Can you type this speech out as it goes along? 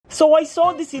So I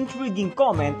saw this intriguing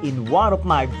comment in one of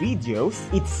my videos.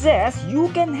 It says you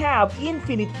can have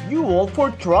infinite fuel for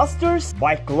thrusters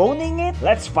by cloning it.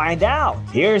 Let's find out.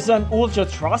 Here's an ultra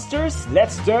thrusters.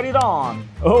 Let's turn it on.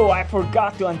 Oh, I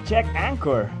forgot to uncheck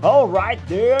anchor. Alright,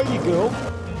 there you go.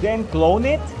 Then clone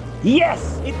it.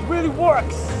 Yes, it really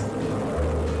works.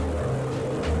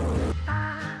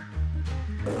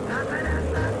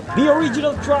 The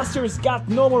original thrusters got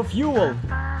no more fuel.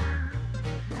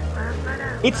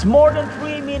 It's more than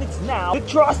 3 minutes now. The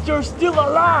thruster's still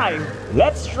alive.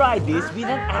 Let's try this with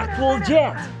an actual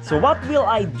jet. So what will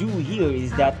I do here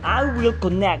is that I will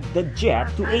connect the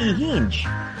jet to a hinge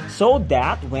so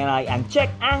that when I uncheck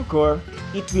anchor,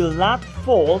 it will not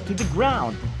fall to the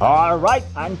ground. Alright,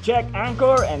 uncheck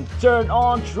anchor and turn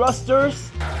on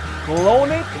thrusters. Clone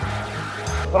it.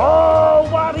 Oh,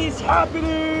 what is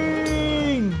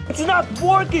happening? It's not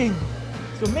working.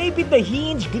 So maybe the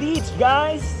hinge glitched,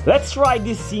 guys. Let's try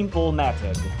this simple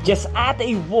method. Just add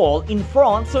a wall in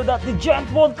front so that the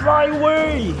jet won't fly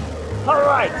away.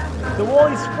 Alright, the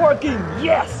wall is working,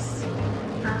 yes!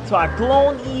 So I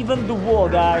clone even the wall,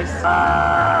 guys.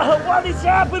 What is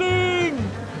happening?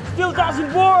 Still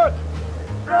doesn't work.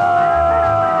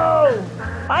 No!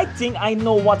 I think I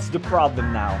know what's the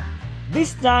problem now.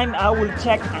 This time I will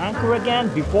check anchor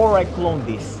again before I clone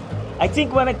this. I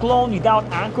think when I clone without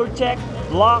anchor check,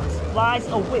 blocks flies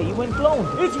away when cloned.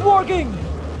 It's working!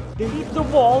 Delete the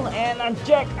wall and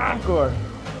uncheck anchor.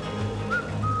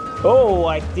 Oh,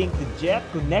 I think the jet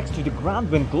connects to the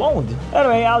ground when cloned.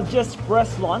 Anyway, I'll just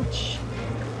press launch.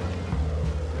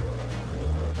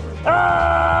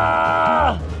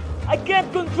 I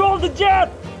can't control the jet!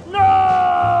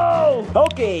 No!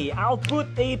 Okay, I'll put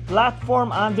a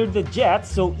platform under the jet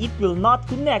so it will not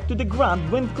connect to the ground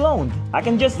when cloned. I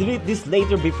can just delete this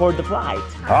later before the flight.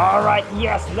 Alright,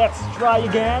 yes, let's try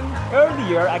again.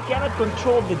 Earlier, I cannot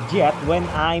control the jet when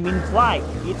I'm in flight.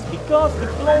 It's because the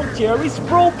clone chair is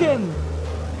broken.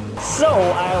 So,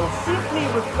 I'll simply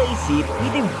replace it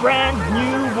with a brand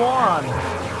new one.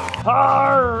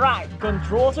 Alright,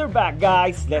 controls are back,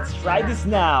 guys. Let's try this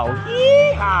now.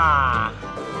 Yeehaw!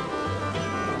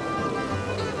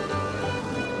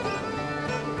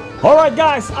 Alright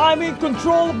guys, I'm in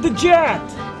control of the jet!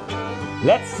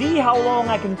 Let's see how long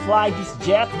I can fly this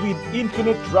jet with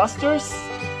infinite thrusters.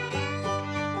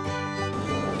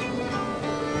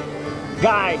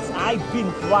 Guys, I've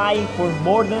been flying for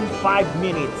more than 5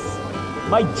 minutes.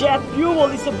 My jet fuel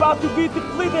is about to be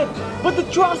depleted, but the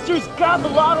thrusters got a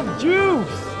lot of juice!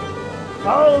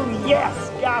 Oh yes,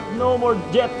 got no more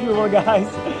jet fuel, guys.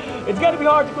 It's gonna be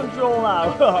hard to control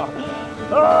now.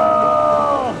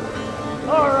 Oh!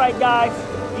 Alright guys,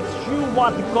 it's true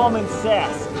what the comment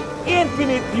says.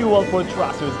 Infinite fuel for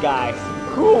thrusters, guys.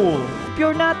 Cool. If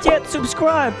you're not yet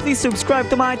subscribed, please subscribe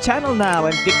to my channel now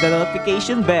and click the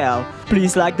notification bell.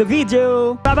 Please like the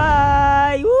video. Bye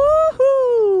bye. Woo!